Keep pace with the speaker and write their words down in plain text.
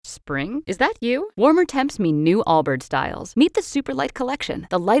spring. Is that you? Warmer temps mean new Allbirds styles. Meet the Super Light Collection,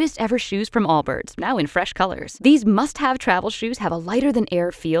 the lightest ever shoes from Allbirds, now in fresh colors. These must-have travel shoes have a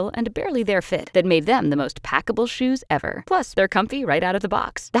lighter-than-air feel and a barely-there fit that made them the most packable shoes ever. Plus, they're comfy right out of the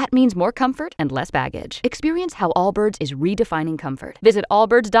box. That means more comfort and less baggage. Experience how Allbirds is redefining comfort. Visit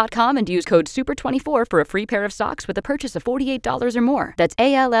allbirds.com and use code SUPER24 for a free pair of socks with a purchase of $48 or more. That's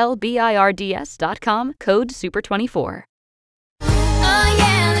ALLBIRDS.com, code SUPER24.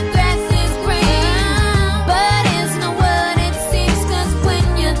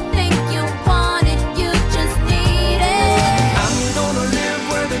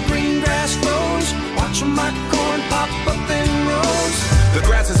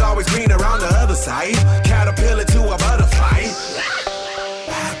 Always greener on the other side. Caterpillar to a butterfly.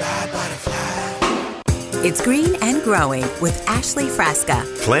 Bye, bye, butterfly. It's Green and Growing with Ashley Frasca.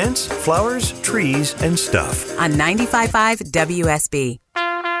 Plants, flowers, trees, and stuff. On 95.5 WSB.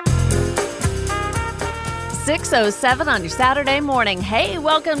 6:07 on your Saturday morning. Hey,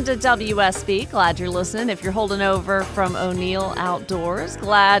 welcome to WSB. Glad you're listening. If you're holding over from O'Neill Outdoors,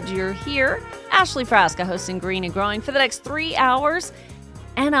 glad you're here. Ashley Frasca hosting Green and Growing for the next 3 hours.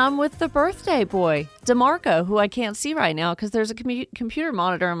 And I'm with the birthday boy, DeMarco, who I can't see right now because there's a computer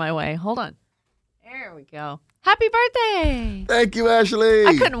monitor in my way. Hold on. There we go. Happy birthday. Thank you, Ashley.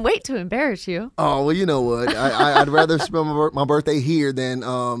 I couldn't wait to embarrass you. Oh, well, you know what? I'd rather spend my birthday here than,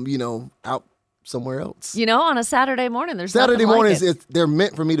 out somewhere else. On a Saturday morning, there's Saturday nothing mornings, like it. they're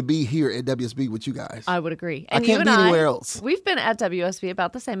meant for me to be here at WSB with you guys. I would agree. And I can't be anywhere else. We've been at WSB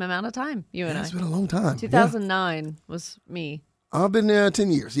about the same amount of time, you and I. It's been a long time. 2009 was me. I've been there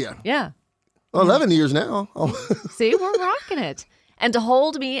 10 years, yeah. Yeah. 11 years now. Oh. See, we're rocking it. And to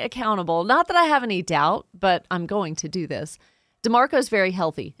hold me accountable, not that I have any doubt, but I'm going to do this. DeMarco's very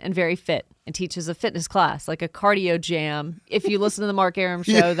healthy and very fit and teaches a fitness class, like a cardio jam. If you listen to the Mark Aram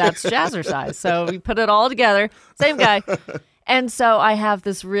show, that's jazzercise. So we put it all together. Same guy. And so I have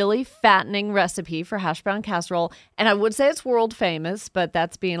this really fattening recipe for hash brown casserole. And I would say it's world famous, but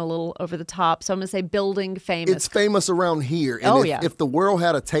that's being a little over the top. So I'm going to say building famous. It's famous around here. And if the world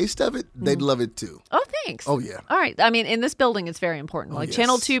had a taste of it, they'd love it too. Oh, thanks. Oh, yeah. All right. I mean, in this building, it's very important. Like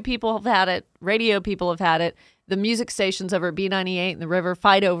Channel 2 people have had it. Radio people have had it. The music stations over at B98 and the river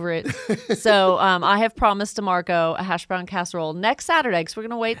fight over it. So I have promised DeMarco a hash brown casserole next Saturday because we're going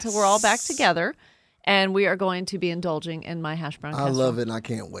to wait till we're all back together. And we are going to be indulging in my hash brown casserole. I love it, and I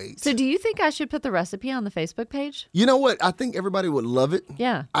can't wait. So do you think I should put the recipe on the Facebook page? You know what? I think everybody would love it.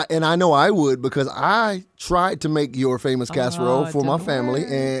 Yeah. And I know I would because I tried to make your famous casserole for my family,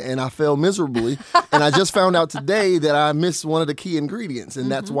 and I failed miserably. And I just found out today that I missed one of the key ingredients,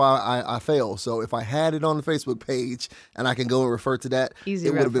 and that's why I failed. So if I had it on the Facebook page and I can go and refer to that,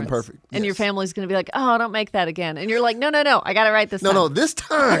 it would have been perfect. And your family's going to be like, oh, don't make that again. And you're like, no, I got it right this time. No, this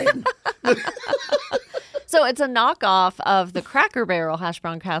time. So it's a knockoff of the Cracker Barrel hash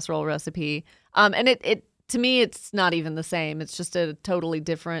brown casserole recipe. And it to me, it's not even the same. It's just a totally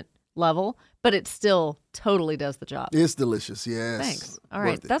different level, but it still totally does the job. It's delicious, yes. Thanks. All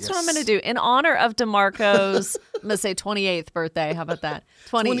right. That's what I'm going to do. In honor of DeMarco's, I'm going to say 28th birthday. How about that?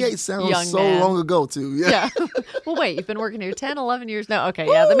 28 sounds so long ago, too. Yeah. Well, wait, you've been working here 10, 11 years now? Okay,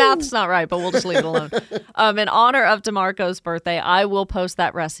 yeah, the math's not right, but we'll just leave it alone. In honor of DeMarco's birthday, I will post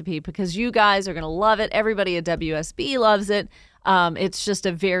that recipe because you guys are going to love it. Everybody at WSB loves it. It's just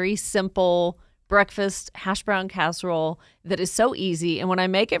a very simple breakfast hash brown casserole that is so easy. And when I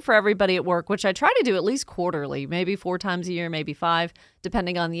make it for everybody at work, which I try to do at least quarterly, maybe 4 times a year, maybe 5,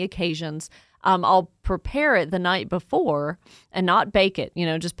 depending on the occasions, I'll prepare it the night before and not bake it.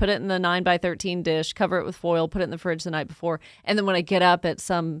 Just put it in the 9x13 dish, cover it with foil, put it in the fridge the night before. And then when I get up at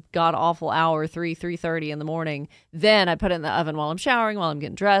some god-awful hour, 3:30 in the morning, then I put it in the oven while I'm showering, while I'm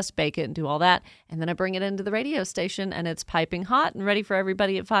getting dressed, bake it and do all that. And then I bring it into the radio station and it's piping hot and ready for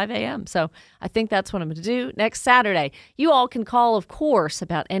everybody at 5 a.m. So I think that's what I'm going to do next Saturday. You all can call, of course,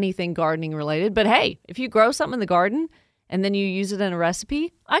 about anything gardening related. But hey, if you grow something in the garden and then you use it in a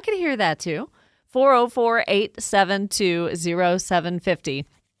recipe, I could hear that too. 404-872-0750.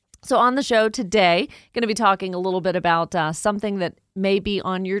 So on the show today, going to be talking a little bit about something that may be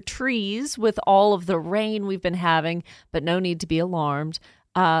on your trees with all of the rain we've been having, but no need to be alarmed.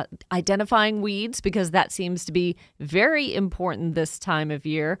 Identifying weeds, because that seems to be very important this time of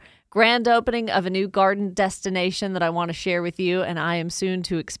year. Grand opening of a new garden destination that I want to share with you, and I am soon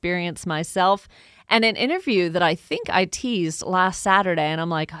to experience myself. And an interview that I think I teased last Saturday, and I'm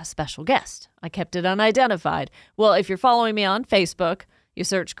like, a special guest. I kept it unidentified. Well, if you're following me on Facebook, You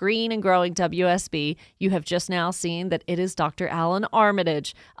search Green and Growing WSB. You have just now seen that it is Dr. Alan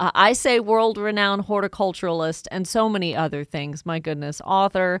Armitage. I say world-renowned horticulturalist and so many other things. My goodness,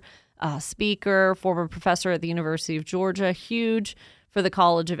 author, speaker, former professor at the University of Georgia, huge for the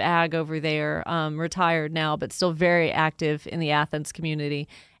College of Ag over there, retired now, but still very active in the Athens community.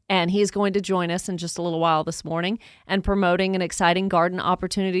 And he's going to join us in just a little while this morning and promoting an exciting garden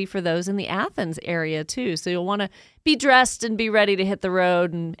opportunity for those in the Athens area, too. So you'll want to be dressed and be ready to hit the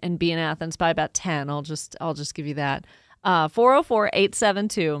road and be in Athens by about 10. I'll just give you that.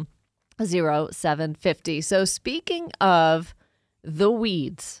 404-872-0750. So speaking of the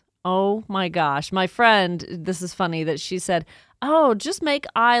weeds, oh my gosh, my friend, this is funny that she said, oh, just make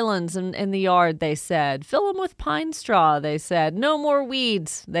islands in the yard, they said. Fill them with pine straw, they said. No more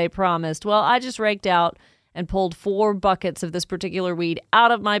weeds, they promised. Well, I just raked out and pulled 4 buckets of this particular weed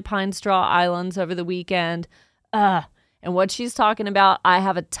out of my pine straw islands over the weekend. And what she's talking about, I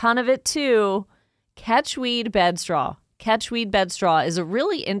have a ton of it too. Catchweed bedstraw. Catchweed bedstraw is a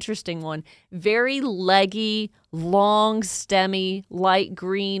really interesting one. Very leggy, long, stemmy, light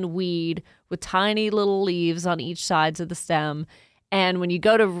green weed with tiny little leaves on each sides of the stem. And when you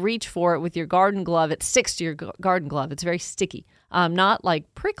go to reach for it with your garden glove, it sticks to your garden glove. It's very sticky. Not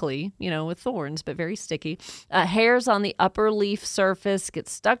like prickly, with thorns, but very sticky. Hairs on the upper leaf surface get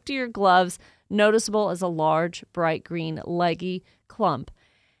stuck to your gloves, noticeable as a large, bright green, leggy clump.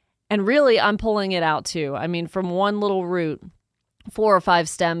 And really, I'm pulling it out too. I mean, from one little root, 4 or 5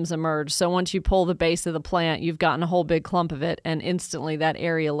 stems emerge. So once you pull the base of the plant, you've gotten a whole big clump of it, and instantly that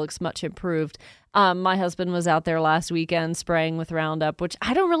area looks much improved. My husband was out there last weekend spraying with Roundup, which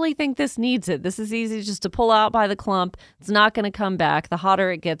I don't really think this needs it. This is easy just to pull out by the clump. It's not going to come back. The hotter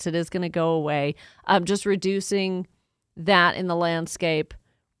it gets, it is going to go away. Just reducing that in the landscape.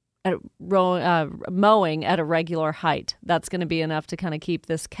 Mowing at a regular height. That's going to be enough to kind of keep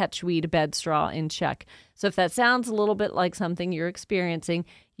this catchweed bedstraw in check. So if that sounds a little bit like something you're experiencing,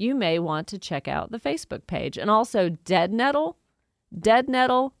 you may want to check out the Facebook page. And also dead nettle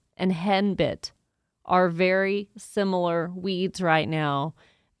and henbit are very similar weeds right now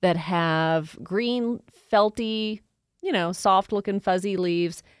that have green, felty, soft looking fuzzy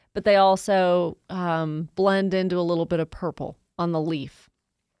leaves, but they also blend into a little bit of purple on the leaf.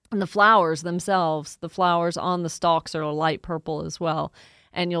 And the flowers themselves, the flowers on the stalks are a light purple as well.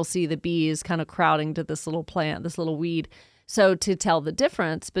 And you'll see the bees kind of crowding to this little plant, this little weed. So to tell the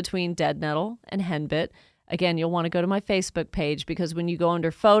difference between dead nettle and henbit, again, you'll want to go to my Facebook page, because when you go under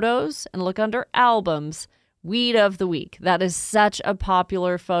photos and look under albums, Weed of the Week. That is such a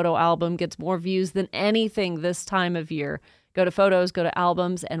popular photo album, gets more views than anything this time of year. Go to photos, go to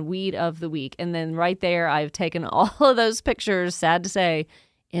albums, and Weed of the Week. And then right there, I've taken all of those pictures, sad to say,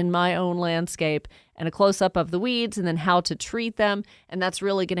 in my own landscape, and a close-up of the weeds and then how to treat them. And that's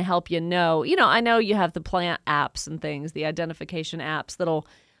really going to help you know. I know you have the plant apps and things, the identification apps that'll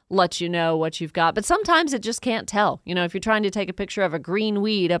let you know what you've got. But sometimes it just can't tell. If you're trying to take a picture of a green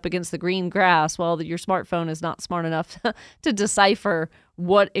weed up against the green grass, well, your smartphone is not smart enough to decipher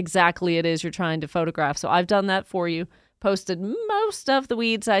what exactly it is you're trying to photograph. So I've done that for you. Posted most of the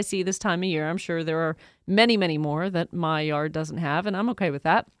weeds I see this time of year. I'm sure there are many, many more that my yard doesn't have, and I'm okay with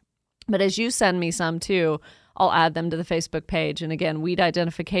that. But as you send me some too, I'll add them to the Facebook page. And again, weed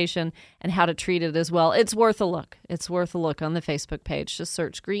identification and how to treat it as well. It's worth a look. It's worth a look on the Facebook page. Just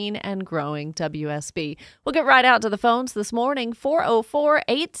search Green and Growing WSB. We'll get right out to the phones this morning,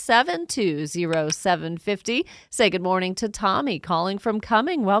 404-872-0750. Say good morning to Tommy calling from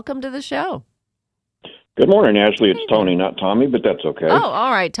Cumming. Welcome to the show. Good morning, Ashley. It's Tony, not Tommy, but that's okay. Oh,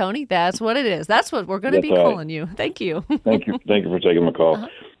 all right, Tony. That's what it is. That's what we're going to be calling you. Thank you. Thank you for taking my call.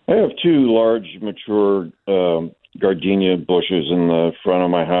 I have 2 large, mature gardenia bushes in the front of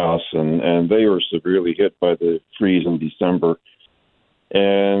my house, and they were severely hit by the freeze in December.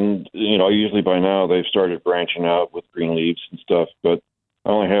 And, usually by now they've started branching out with green leaves and stuff, but I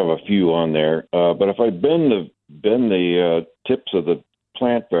only have a few on there. But if I bend the tips of the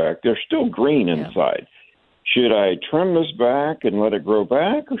plant back, they're still green inside. Should I trim this back and let it grow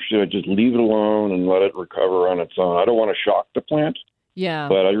back, or should I just leave it alone and let it recover on its own? I don't want to shock the plant. Yeah.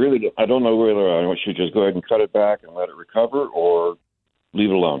 But I don't know whether I should just go ahead and cut it back and let it recover, or leave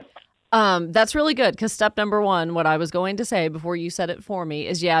it alone. That's really good, because step number 1, what I was going to say before you said it for me,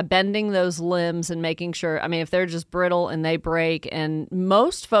 is bending those limbs and making sure, if they're just brittle and they break, and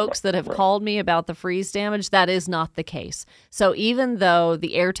most folks that have called me about the freeze damage, that is not the case. So even though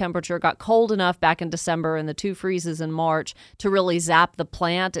the air temperature got cold enough back in December and the 2 freezes in March to really zap the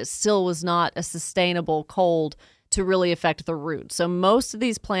plant, it still was not a sustainable cold to really affect the roots. So most of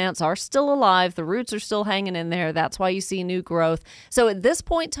these plants are still alive. The roots are still hanging in there. That's why you see new growth. So at this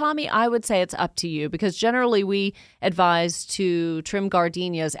point, Tommy, I would say it's up to you, because generally we advise to trim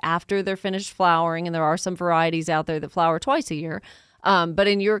gardenias after they're finished flowering, and there are some varieties out there that flower twice a year. But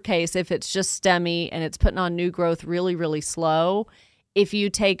in your case, if it's just stemmy and it's putting on new growth really, really slow, if you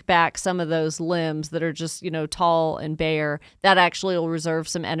take back some of those limbs that are just, tall and bare, that actually will reserve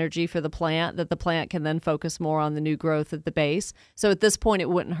some energy for the plant, that the plant can then focus more on the new growth at the base. So at this point, it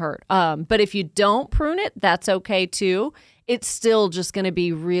wouldn't hurt. But if you don't prune it, that's okay too. It's still just going to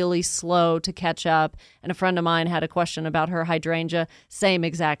be really slow to catch up. And a friend of mine had a question about her hydrangea. Same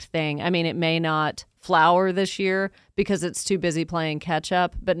exact thing. I mean, it may not flower this year because it's too busy playing catch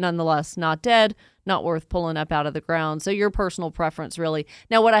up, but nonetheless, not dead, not worth pulling up out of the ground. So your personal preference, really.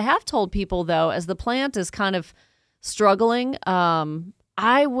 Now, what I have told people, though, as the plant is kind of struggling,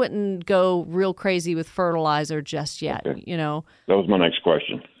 I wouldn't go real crazy with fertilizer just yet, Okay. That was my next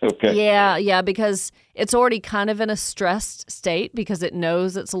question. Okay. Yeah, because it's already kind of in a stressed state because it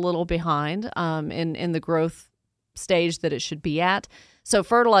knows it's a little behind in the growth stage that it should be at. So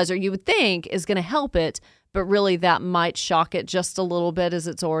fertilizer, you would think, is going to help it, but really that might shock it just a little bit as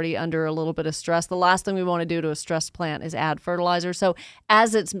it's already under a little bit of stress. The last thing we want to do to a stressed plant is add fertilizer. So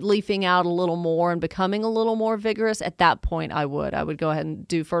as it's leafing out a little more and becoming a little more vigorous, at that point I would go ahead and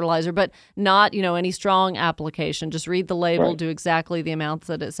do fertilizer, but not, any strong application. Just read the label, Right. do exactly the amounts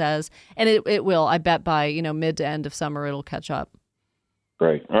that it says, and it will. I bet by, mid to end of summer it'll catch up.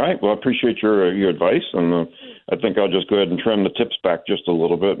 Great. All right. Well, I appreciate your advice, and I think I'll just go ahead and trim the tips back just a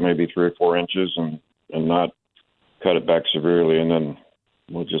little bit, maybe 3 or 4 inches, and not cut it back severely, and then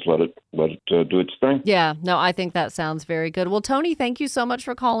we'll just let it do its thing. Yeah, no, I think that sounds very good. Well, Tony, thank you so much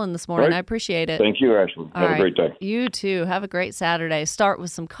for calling this morning. Right. I appreciate it. Thank you, Ashley. All Have right. a great day. You too. Have a great Saturday. Start with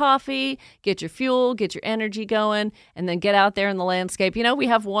some coffee, get your fuel, get your energy going, and then get out there in the landscape. We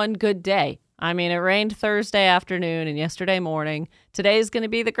have one good day. I mean, it rained Thursday afternoon and yesterday morning. Today's going to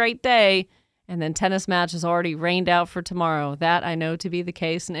be the great day. And then tennis match is already rained out for tomorrow. That I know to be the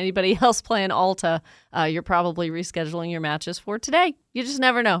case. And anybody else playing Alta, you're probably rescheduling your matches for today. You just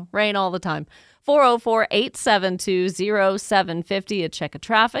never know. Rain all the time. 404-872-0750, a check of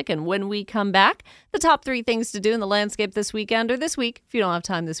traffic. And when we come back, the top 3 things to do in the landscape this weekend or this week. If you don't have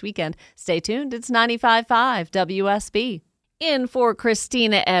time this weekend, stay tuned. It's 95.5 WSB. In for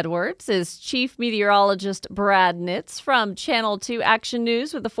Christina Edwards is Chief Meteorologist Brad Nitz from Channel 2 Action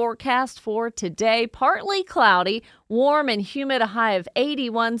News with the forecast for today. Partly cloudy, warm and humid, a high of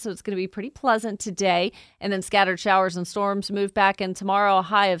 81, so it's going to be pretty pleasant today. And then scattered showers and storms move back in tomorrow, a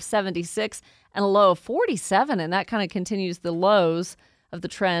high of 76 and a low of 47. And that kind of continues the lows of the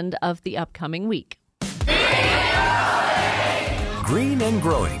trend of the upcoming week. Green and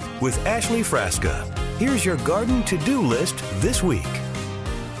Growing with Ashley Frasca. Here's your garden to-do list this week.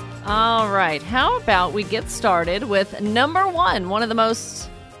 All right. How about we get started with number 1, one of the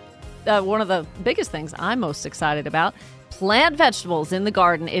biggest things I'm most excited about. Plant vegetables in the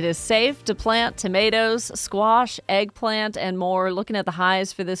garden. It is safe to plant tomatoes, squash, eggplant, and more. Looking at the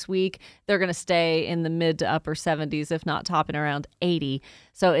highs for this week, they're going to stay in the mid to upper 70s, if not topping around 80.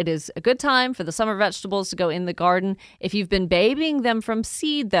 So it is a good time for the summer vegetables to go in the garden. If you've been babying them from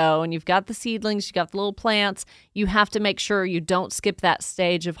seed, though, and you've got the seedlings, you've got the little plants, you have to make sure you don't skip that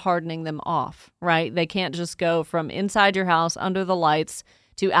stage of hardening them off, right? They can't just go from inside your house under the lights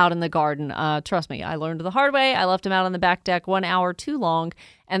to out in the garden. Trust me, I learned the hard way. I left them out on the back deck 1 hour too long,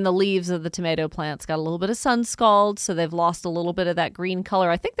 and the leaves of the tomato plants got a little bit of sun scald, so they've lost a little bit of that green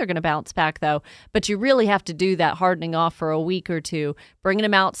color. I think they're going to bounce back, though, but you really have to do that hardening off for a week or two, bringing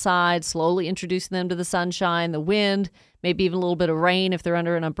them outside, slowly introducing them to the sunshine, the wind, maybe even a little bit of rain if they're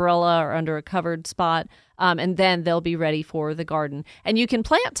under an umbrella or under a covered spot, and then they'll be ready for the garden. And you can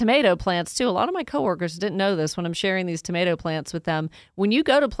plant tomato plants, too. A lot of my coworkers didn't know this when I'm sharing these tomato plants with them. When you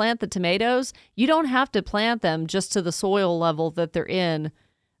go to plant the tomatoes, you don't have to plant them just to the soil level that they're in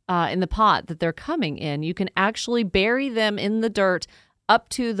the pot that they're coming in. You can actually bury them in the dirt up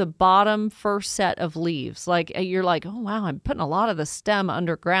to the bottom first set of leaves. Like you're like, oh, wow, I'm putting a lot of the stem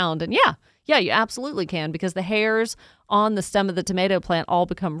underground. And yeah, you absolutely can, because the hairs on the stem of the tomato plant all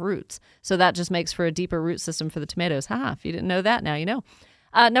become roots. So that just makes for a deeper root system for the tomatoes. If you didn't know that, now you know.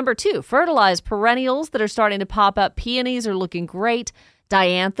 Number 2, fertilize perennials that are starting to pop up. Peonies are looking great.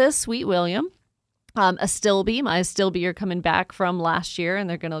 Dianthus, Sweet William. Astilbe, my Astilbe are coming back from last year, and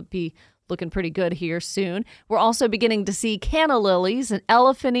they're going to be looking pretty good here soon. We're also beginning to see canna lilies and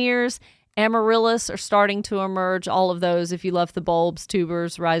elephant ears. Amaryllis are starting to emerge, all of those if you left the bulbs,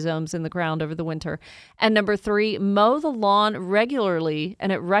 tubers, rhizomes in the ground over the winter. And number 3, mow the lawn regularly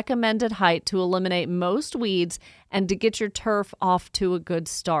and at recommended height to eliminate most weeds and to get your turf off to a good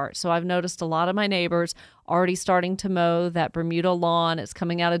start. So I've noticed a lot of my neighbors already starting to mow that Bermuda lawn. It's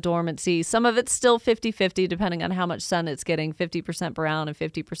coming out of dormancy. Some of it's still 50-50, depending on how much sun it's getting, 50% brown and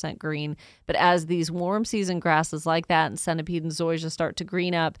 50% green. But as these warm season grasses like that and centipede and zoysia start to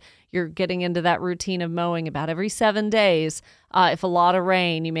green up, you're getting into that routine of mowing about every 7 days. If a lot of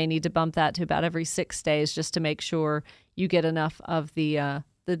rain, you may need to bump that to about every 6 days just to make sure you get enough of the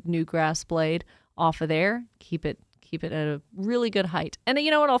new grass blade off of there. Keep it at a really good height. And you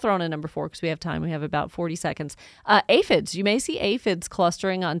know what? I'll throw in a number 4 because we have time. We have about 40 seconds. Aphids. You may see aphids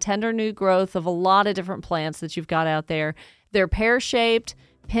clustering on tender new growth of a lot of different plants that you've got out there. They're pear-shaped,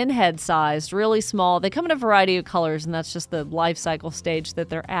 pinhead sized, really small. They come in a variety of colors, and that's just the life cycle stage that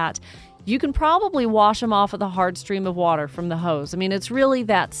they're at. You can probably wash them off with a hard stream of water from the hose. I mean, it's really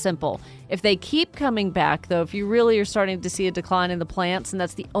that simple. If they keep coming back, though, if you really are starting to see a decline in the plants, and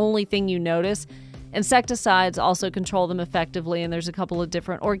that's the only thing you notice, insecticides also control them effectively, and there's a couple of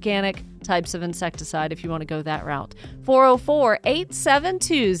different organic types of insecticide if you want to go that route.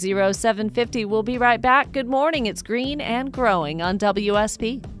 404-872-0750. We'll be right back. Good morning. It's Green and Growing on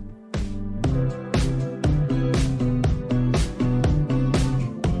WSP.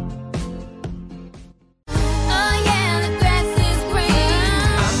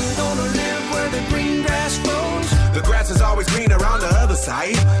 Is always greener on the other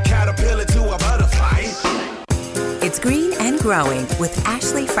side. Caterpillar to a butterfly. It's Green and Growing with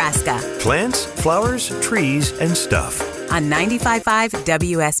Ashley Frasca Plants, flowers, trees, and stuff. on 95.5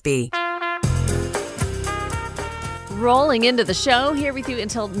 WSB. Rolling into the show here with you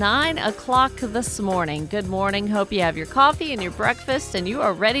until 9 o'clock this morning. Good morning. Hope you have your coffee and your breakfast and you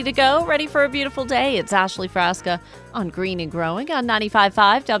are ready to go, ready for a beautiful day. It's Ashley Frasca on Green and Growing on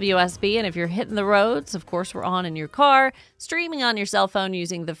 95.5 WSB. And if you're hitting the roads, of course, we're on in your car, streaming on your cell phone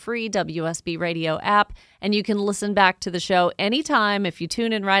using the free WSB radio app. And you can listen back to the show anytime if you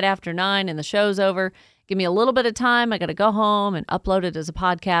tune in right after 9 and the show's over. Give me a little bit of time. I got to go home and upload it as a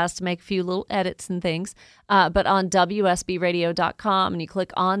podcast, make a few little edits and things. But on WSBradio.com, and you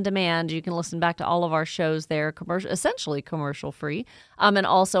click on demand, you can listen back to all of our shows there, essentially commercial free. And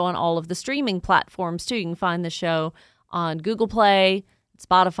also on all of the streaming platforms, too. You can find the show on Google Play,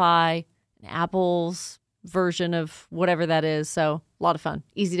 Spotify, and Apple's version of whatever that is. So a lot of fun.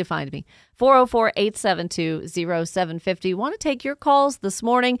 Easy to find me. 404-872-0750. Want to take your calls this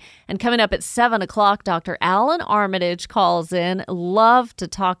morning. And coming up at 7 o'clock, Dr. Alan Armitage calls in. Love to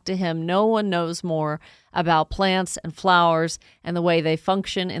talk to him. No one knows more about plants and flowers and the way they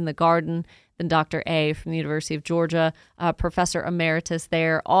function in the garden than Dr. A from the University of Georgia, professor emeritus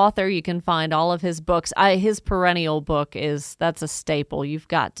there, author. You can find all of his books. His perennial book that's a staple. You've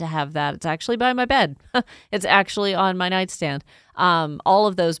got to have that. It's actually by my bed. It's actually on my nightstand. All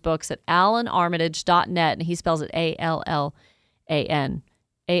of those books at alanarmitage.net, and he spells it ALLAN,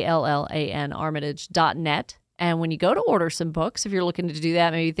 Armitage.net. And when you go to order some books, if you're looking to do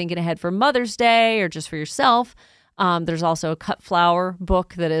that, maybe thinking ahead for Mother's Day or just for yourself, there's also a cut flower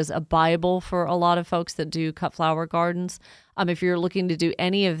book that is a Bible for a lot of folks that do cut flower gardens. If you're looking to do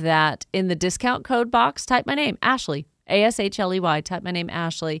any of that, in the discount code box, type my name, Ashley, ASHLEY, type my name,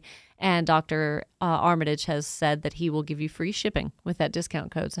 Ashley, and Dr. Armitage has said that he will give you free shipping with that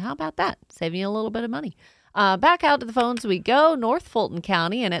discount code. So how about that? Saving you a little bit of money. Back out to the phones we go, North Fulton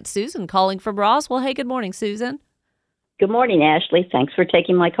County, and it's Susan calling from Roswell. Hey, good morning, Susan. Good morning, Ashley. Thanks for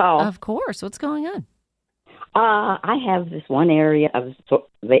taking my call. Of course. What's going on? I have this one area of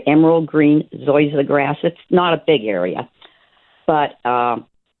the emerald green zoysia grass. It's not a big area, but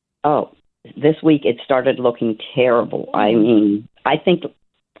this week it started looking terrible. I mean, I think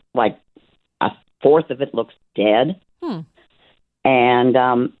like a fourth of it looks dead.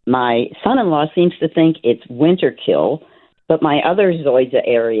 And my son-in-law seems to think it's winter kill, but my other zoysia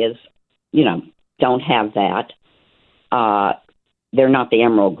areas, don't have that. They're not the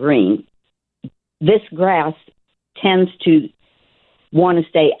emerald green. This grass tends to want to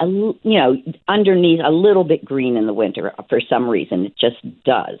stay, underneath a little bit green in the winter for some reason. It just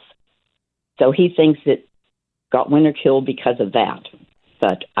does. So he thinks it got winter killed because of that.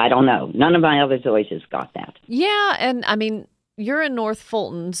 But I don't know. None of my other zoysias got that. Yeah, and I mean, you're in North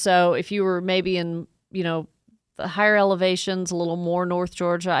Fulton, so if you were maybe in, the higher elevations, a little more North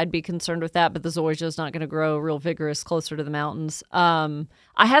Georgia, I'd be concerned with that, but the zoysia is not going to grow real vigorous closer to the mountains. I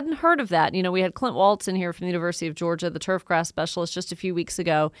hadn't heard of that. We had Clint Waltz in here from the University of Georgia, the turfgrass specialist, just a few weeks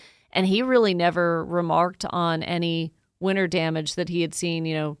ago, and he really never remarked on any winter damage that he had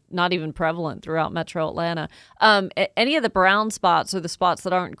seen, not even prevalent throughout metro Atlanta. Any of the brown spots or the spots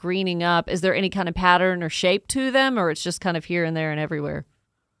that aren't greening up, is there any kind of pattern or shape to them, or it's just kind of here and there and everywhere?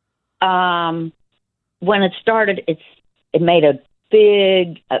 when it started, it made a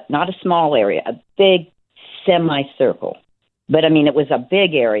big, not a small area, a big semicircle. But I mean, it was a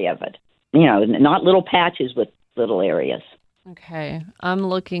big area of it. Not little patches with little areas. Okay, I'm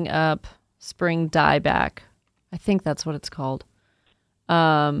looking up spring dieback. I think that's what it's called.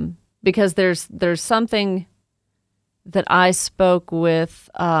 Because there's something that I spoke with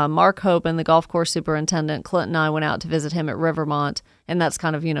Mark Hoban, the golf course superintendent. Clint and I went out to visit him at Rivermont, and that's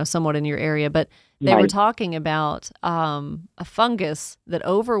kind of, somewhat in your area. But they were talking about a fungus that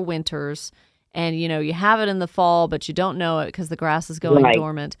overwinters, and, you have it in the fall, but you don't know it because the grass is going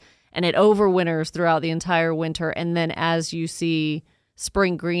dormant. And it overwinters throughout the entire winter. And then as you see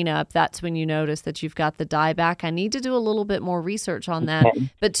spring green up, that's when you notice that you've got the dieback. I need to do a little bit more research on that. Okay.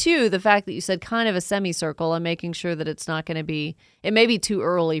 But two, the fact that you said kind of a semicircle, I'm making sure that it's not going to be, it may be too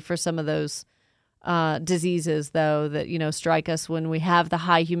early for some of those diseases, though, that, strike us when we have the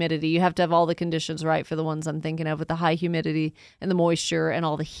high humidity. You have to have all the conditions right for the ones I'm thinking of, with the high humidity and the moisture and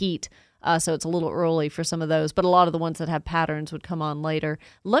all the heat. So it's a little early for some of those, but a lot of the ones that have patterns would come on later.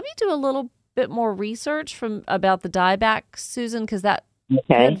 Let me do a little bit more research about the dieback, Susan, because that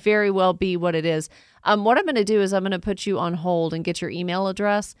could very well be what it is. What I'm going to do is I'm going to put you on hold and get your email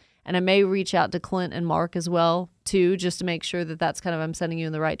address, and I may reach out to Clint and Mark as well, too, just to make sure that that's kind of, I'm sending you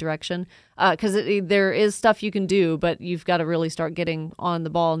in the right direction. Because there is stuff you can do, but you've got to really start getting on the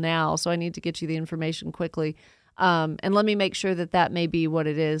ball now, so I need to get you the information quickly. And let me make sure that may be what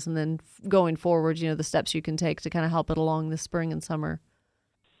it is. And then going forward, the steps you can take to kind of help it along this spring and summer.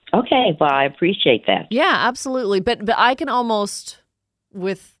 Okay. Well, I appreciate that. Yeah, absolutely. But I can almost,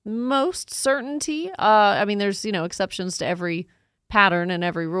 with most certainty, I mean, there's, exceptions to every pattern and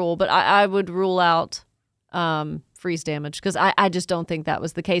every rule, but I would rule out freeze damage, because I just don't think that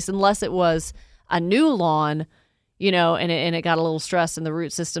was the case, unless it was a new lawn, and it got a little stressed and the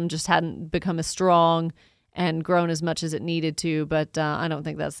root system just hadn't become as strong and grown as much as it needed to, but I don't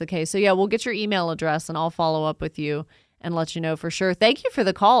think that's the case. So yeah, we'll get your email address and I'll follow up with you and let you know for sure. Thank you for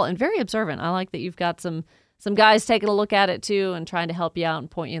the call, and very observant. I like that you've got some guys taking a look at it too and trying to help you out and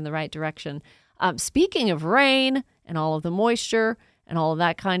point you in the right direction. Speaking of rain and all of the moisture and all of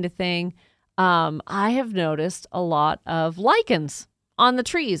that kind of thing, I have noticed a lot of lichens on the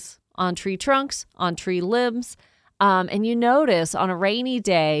trees, on tree trunks, on tree limbs. And you notice on a rainy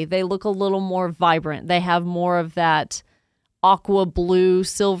day, they look a little more vibrant. They have more of that aqua blue,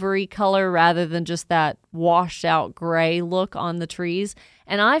 silvery color rather than just that washed out gray look on the trees.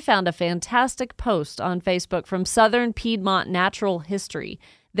 And I found a fantastic post on Facebook from Southern Piedmont Natural History.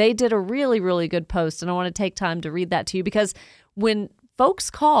 They did a really, really good post, and I want to take time to read that to you, because when folks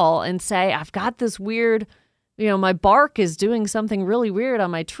call and say, I've got this weird, my bark is doing something really weird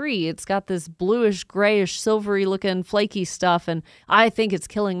on my tree. It's got this bluish, grayish, silvery looking flaky stuff, and I think it's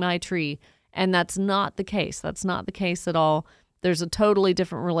killing my tree. And that's not the case. That's not the case at all. There's a totally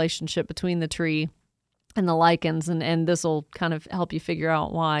different relationship between the tree and the lichens, and this will kind of help you figure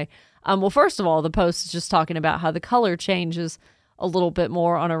out why. Well, first of all, the post is just talking about how the color changes a little bit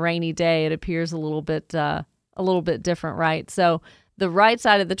more on a rainy day. It appears a little bit different, right? So the right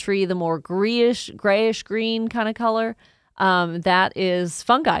side of the tree, the more grayish green kind of color, that is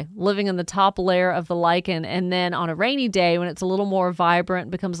fungi living in the top layer of the lichen. And then on a rainy day, when it's a little more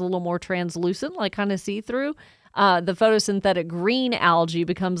vibrant, becomes a little more translucent, like kind of see-through, the photosynthetic green algae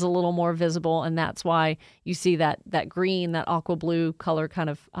becomes a little more visible, and that's why you see that green, that aqua blue color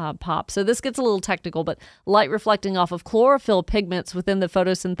kind of pop. So this gets a little technical, but light reflecting off of chlorophyll pigments within the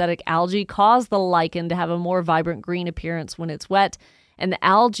photosynthetic algae cause the lichen to have a more vibrant green appearance when it's wet. And the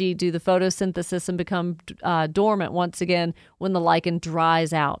algae do the photosynthesis and become dormant once again when the lichen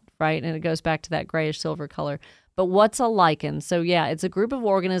dries out, right? And it goes back to that grayish silver color. But what's a lichen? So yeah, it's a group of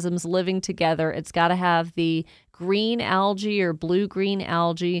organisms living together. It's got to have the green algae or blue-green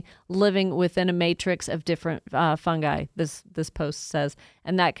algae living within a matrix of different fungi, this post says.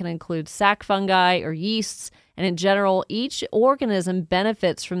 And that can include sac fungi or yeasts. And in general, each organism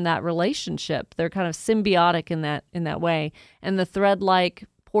benefits from that relationship. They're kind of symbiotic in that way. And the thread-like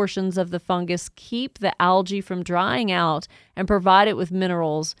portions of the fungus keep the algae from drying out and provide it with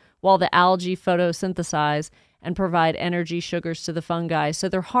minerals, while the algae photosynthesize and provide energy sugars to the fungi. So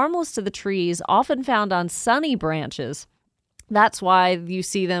they're harmless to the trees, often found on sunny branches. That's why you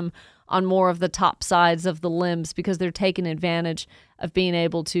see them on more of the top sides of the limbs, because they're taking advantage of being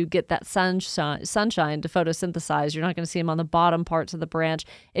able to get that sunshine to photosynthesize. You're not going to see them on the bottom parts of the branch.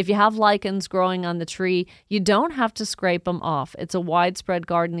 If you have lichens growing on the tree, you don't have to scrape them off. It's a widespread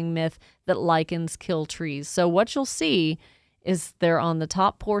gardening myth that lichens kill trees. So what you'll see is they're on the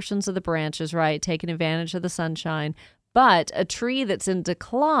top portions of the branches, right, taking advantage of the sunshine. But a tree that's in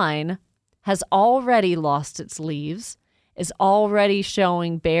decline has already lost its leaves, is already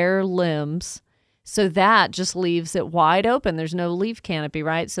showing bare limbs. So that just leaves it wide open. There's no leaf canopy,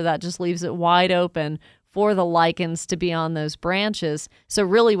 right? So that just leaves it wide open for the lichens to be on those branches. So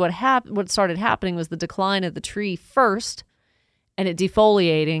really what started happening was the decline of the tree first, and it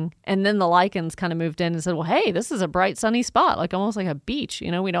defoliating, and then the lichens kind of moved in and said, well, hey, this is a bright sunny spot, like almost like a beach. We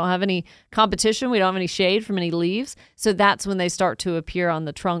don't have any competition. We don't have any shade from any leaves. So that's when they start to appear on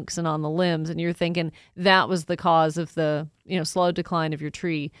the trunks and on the limbs. And you're thinking that was the cause of the, slow decline of your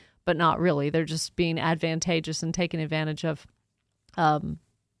tree, but not really. They're just being advantageous and taking advantage of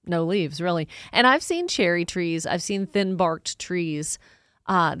no leaves, really. And I've seen cherry trees. I've seen thin-barked trees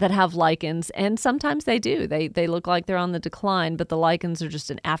that have lichens, and sometimes they do. They look like they're on the decline, but the lichens are just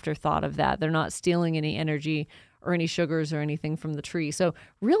an afterthought of that. They're not stealing any energy or any sugars or anything from the tree. So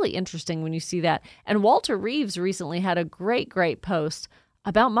really interesting when you see that. And Walter Reeves recently had a great post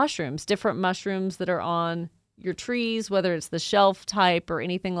about mushrooms, different mushrooms that are on your trees, whether it's the shelf type or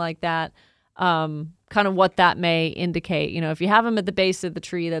anything like that. Kind of what that may indicate. If you have them at the base of the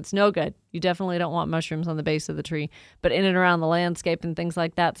tree, that's no good. You definitely don't want mushrooms on the base of the tree. But in and around the landscape and things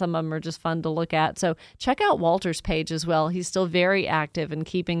like that, some of them are just fun to look at. So check out Walter's page as well. He's still very active in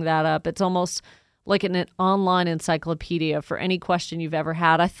keeping that up. It's almost like an online encyclopedia for any question you've ever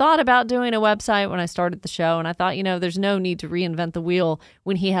had. I thought about doing a website when I started the show, and I thought, there's no need to reinvent the wheel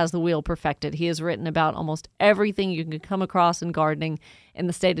when he has the wheel perfected. He has written about almost everything you can come across in gardening in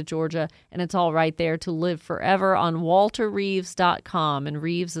the state of Georgia, and it's all right there to live forever on walterreeves.com. And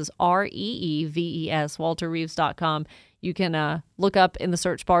Reeves is Reeves, walterreeves.com. You can look up in the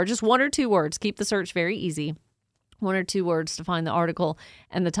search bar just one or two words. Keep the search very easy. One or two words to find the article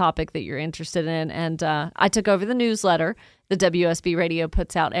and the topic that you're interested in. And I took over the newsletter the WSB Radio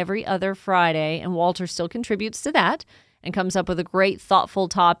puts out every other Friday, and Walter still contributes to that and comes up with a great, thoughtful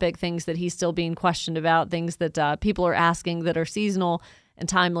topic, things that he's still being questioned about, things that people are asking that are seasonal and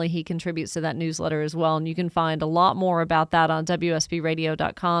timely. He contributes to that newsletter as well. And you can find a lot more about that on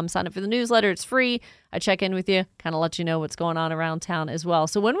WSBradio.com. Sign up for the newsletter. It's free. I check in with you, kind of let you know what's going on around town as well.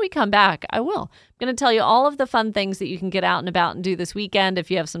 So when we come back, I'm going to tell you all of the fun things that you can get out and about and do this weekend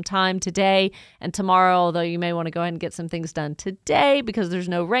if you have some time today and tomorrow, although you may want to go ahead and get some things done today because there's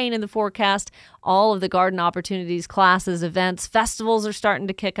no rain in the forecast. All of the garden opportunities, classes, events, festivals are starting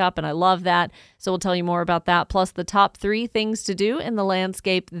to kick up, and I love that. So we'll tell you more about that, plus the top 3 things to do in the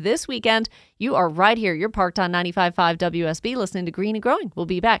landscape this weekend. You are right here. You're parked on 95.5 WSB listening to Green and Growing. We'll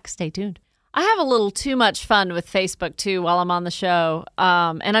be back. Stay tuned. I have a little too much fun with Facebook, too, while I'm on the show,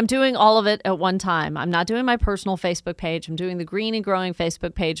 and I'm doing all of it at one time. I'm not doing my personal Facebook page. I'm doing the Green and Growing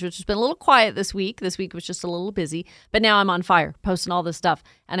Facebook page, which has been a little quiet this week. This week was just a little busy, but now I'm on fire, posting all this stuff,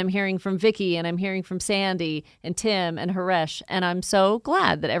 and I'm hearing from Vicky, and I'm hearing from Sandy, and Tim, and Haresh, and I'm so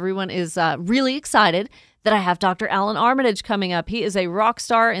glad that everyone is really excited that I have Dr. Alan Armitage coming up. He is a rock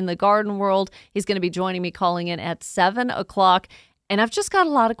star in the garden world. He's going to be joining me calling in at 7 o'clock. And I've just got a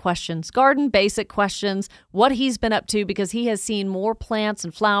lot of questions, garden basic questions, what he's been up to, because he has seen more plants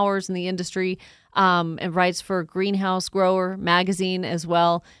and flowers in the industry, and writes for Greenhouse Grower magazine as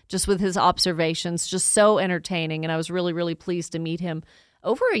well, just with his observations, just so entertaining. And I was really, really pleased to meet him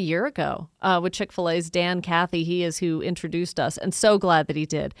over a year ago with Chick-fil-A's Dan Cathy. He is who introduced us, and so glad that he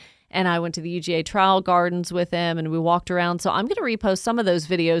did. And I went to the UGA trial gardens with him, and we walked around. So I'm going to repost some of those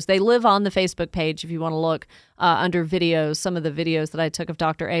videos. They live on the Facebook page if you want to look under videos, some of the videos that I took of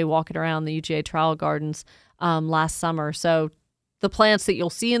Dr. A walking around the UGA trial gardens last summer. So the plants that you'll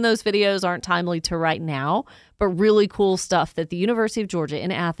see in those videos aren't timely to right now, but really cool stuff that the University of Georgia in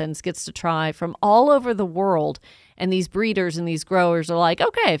Athens gets to try from all over the world. And these breeders and these growers are like,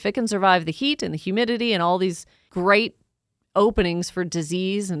 okay, if it can survive the heat and the humidity and all these great openings for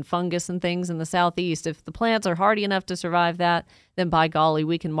disease and fungus and things in the southeast, if the plants are hardy enough to survive that, then by golly,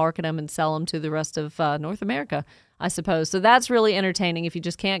 we can market them and sell them to the rest of North America, I suppose. So that's really entertaining if you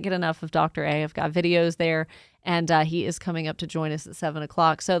just can't get enough of Dr. A. I've got videos there, and he is coming up to join us at 7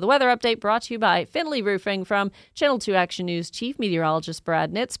 o'clock. So the weather update brought to you by Finley Roofing from Channel 2 Action News Chief Meteorologist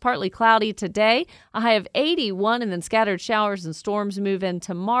Brad Nitz. Partly cloudy today, a high of 81, and then scattered showers and storms move in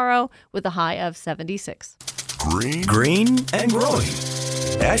tomorrow with a high of 76. Green and Growing.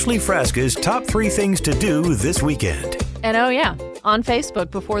 Ashley Frasca's top 3 things to do this weekend. And oh yeah, on Facebook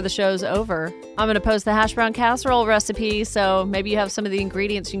before the show's over, I'm going to post the hash brown casserole recipe, so maybe you have some of the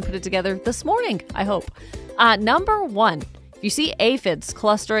ingredients, you can put it together this morning, I hope. Number 1, if you see aphids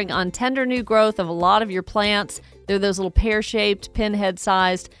clustering on tender new growth of a lot of your plants, they're those little pear-shaped,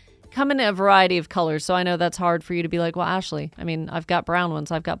 pinhead-sized, come in a variety of colors, so I know that's hard for you to be like, well, Ashley, I mean, I've got brown ones,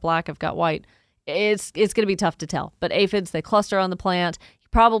 I've got black, I've got white. It's going to be tough to tell. But aphids, they cluster on the plant. You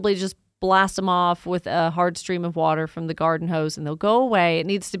probably just blast them off with a hard stream of water from the garden hose and they'll go away. It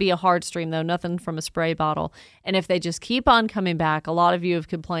needs to be a hard stream though, nothing from a spray bottle. And if they just keep on coming back, a lot of you have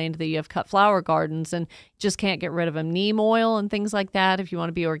complained that you have cut flower gardens and just can't get rid of them. Neem oil and things like that, if you want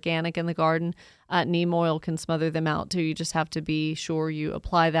to be organic in the garden, neem oil can smother them out too. You just have to be sure you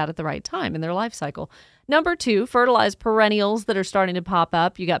apply that at the right time in their life cycle. Number 2, fertilize perennials that are starting to pop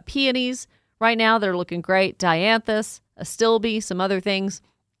up. You got peonies right now, they're looking great. Dianthus, astilbe, some other things.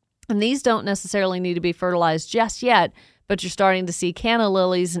 And these don't necessarily need to be fertilized just yet, but you're starting to see canna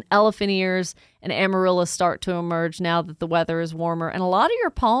lilies and elephant ears and amaryllis start to emerge now that the weather is warmer. And a lot of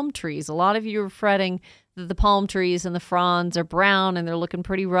your palm trees, a lot of you are fretting that the palm trees and the fronds are brown and they're looking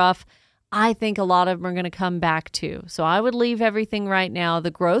pretty rough. I think a lot of them are going to come back too. So I would leave everything right now.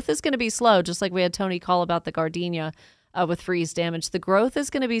 The growth is going to be slow, just like we had Tony call about the gardenia with freeze damage. The growth is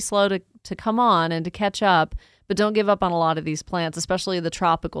going to be slow to come on and to catch up. But don't give up on a lot of these plants, especially the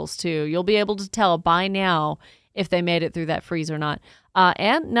tropicals too. You'll be able to tell by now if they made it through that freeze or not.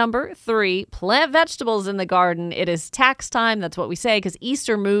 And number 3, plant vegetables in the garden. It is tax time. That's what we say because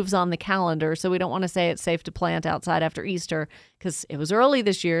Easter moves on the calendar. So we don't want to say it's safe to plant outside after Easter because it was early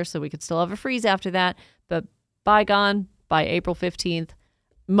this year. So we could still have a freeze after that. But by April 15th,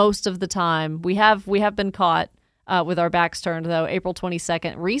 most of the time, we have been caught with our backs turned, though. April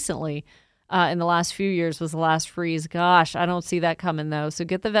 22nd recently. In the last few years was the last freeze. Gosh, I don't see that coming, though. So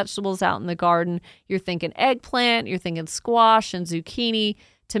get the vegetables out in the garden. You're thinking eggplant, you're thinking squash and zucchini,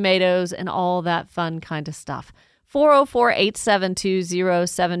 tomatoes, and all that fun kind of stuff.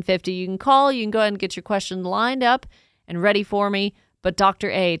 404-872-0750. You can call. You can go ahead and get your question lined up and ready for me. But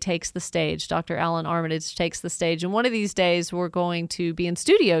Dr. A takes the stage. Dr. Alan Armitage takes the stage. And one of these days, we're going to be in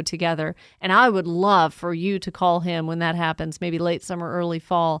studio together. And I would love for you to call him when that happens, maybe late summer, early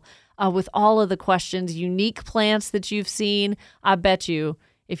fall. With all of the questions, unique plants that you've seen. I bet you,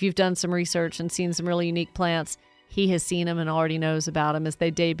 if you've done some research and seen some really unique plants, he has seen them and already knows about them as they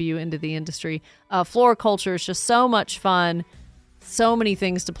debut into the industry. Floriculture is just so much fun. So many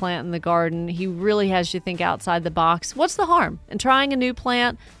things to plant in the garden. He really has you think outside the box. What's the harm in trying a new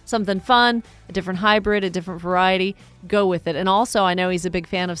plant, something fun, a different hybrid, a different variety? Go with it. And also, I know he's a big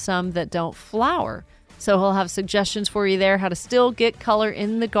fan of some that don't flower. So he'll have suggestions for you there, how to still get color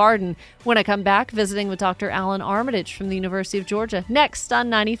in the garden. When I come back, visiting with Dr. Alan Armitage from the University of Georgia, next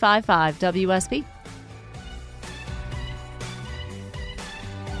on 95.5 WSB.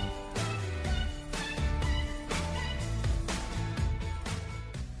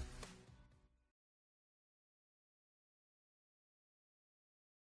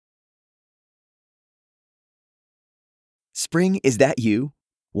 Spring, is that you?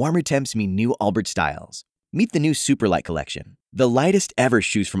 Warmer temps mean new Allbirds styles. Meet the new Superlight collection, the lightest ever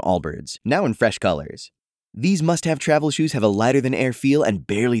shoes from Allbirds, now in fresh colors. These must-have travel shoes have a lighter-than-air feel and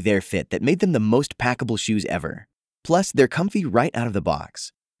barely there fit that made them the most packable shoes ever. Plus, they're comfy right out of the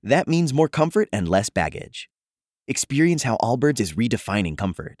box. That means more comfort and less baggage. Experience how Allbirds is redefining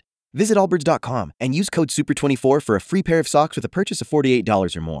comfort. Visit allbirds.com and use code SUPER24 for a free pair of socks with a purchase of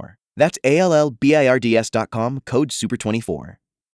 $48 or more. That's ALLBIRDS.com, code SUPER24.